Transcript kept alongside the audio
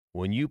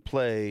when you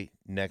play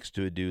next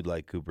to a dude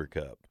like Cooper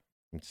Kupp,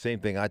 same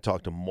thing, I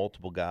talked to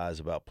multiple guys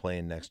about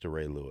playing next to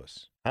Ray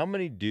Lewis. How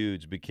many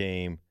dudes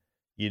became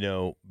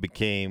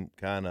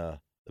kind of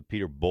the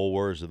Peter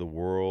Bulwers of the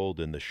world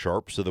and the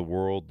Sharps of the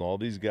world, and all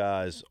these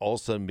guys all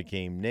of a sudden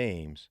became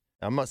names.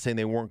 I'm not saying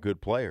they weren't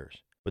good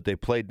players, but they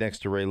played next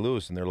to Ray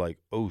Lewis, and they're like,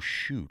 oh,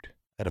 shoot,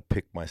 I got to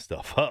pick my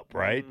stuff up,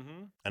 right?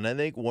 Mm-hmm. And I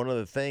think one of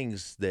the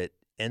things that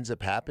ends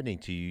up happening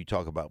to you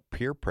talk about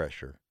peer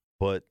pressure,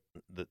 but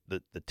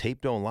the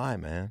tape don't lie,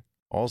 man.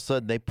 All of a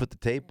sudden, they put the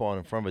tape on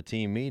in front of a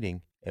team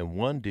meeting, and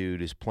one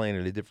dude is playing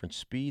at a different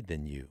speed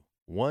than you.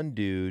 One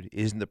dude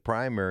isn't the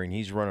primary, and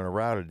he's running a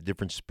route at a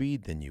different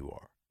speed than you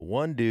are.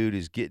 One dude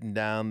is getting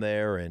down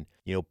there and,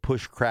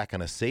 push crack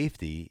on a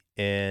safety,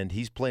 and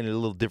he's playing at a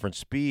little different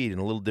speed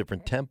and a little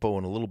different tempo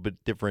and a little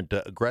bit different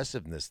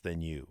aggressiveness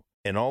than you.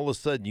 And all of a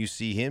sudden, you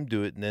see him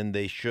do it, and then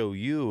they show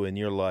you, and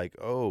you're like,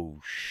 oh,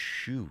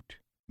 shoot.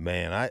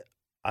 Man,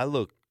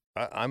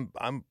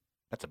 I'm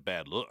That's a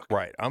bad look.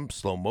 right. I'm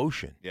slow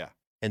motion. Yeah.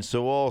 And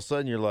so all of a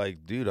sudden you're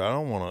like, dude, I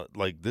don't want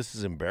to, this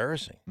is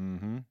embarrassing.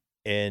 Mm-hmm.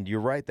 And you're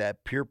right,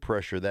 that peer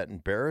pressure, that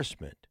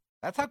embarrassment.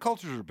 That's how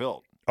cultures are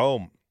built.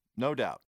 Oh, No doubt.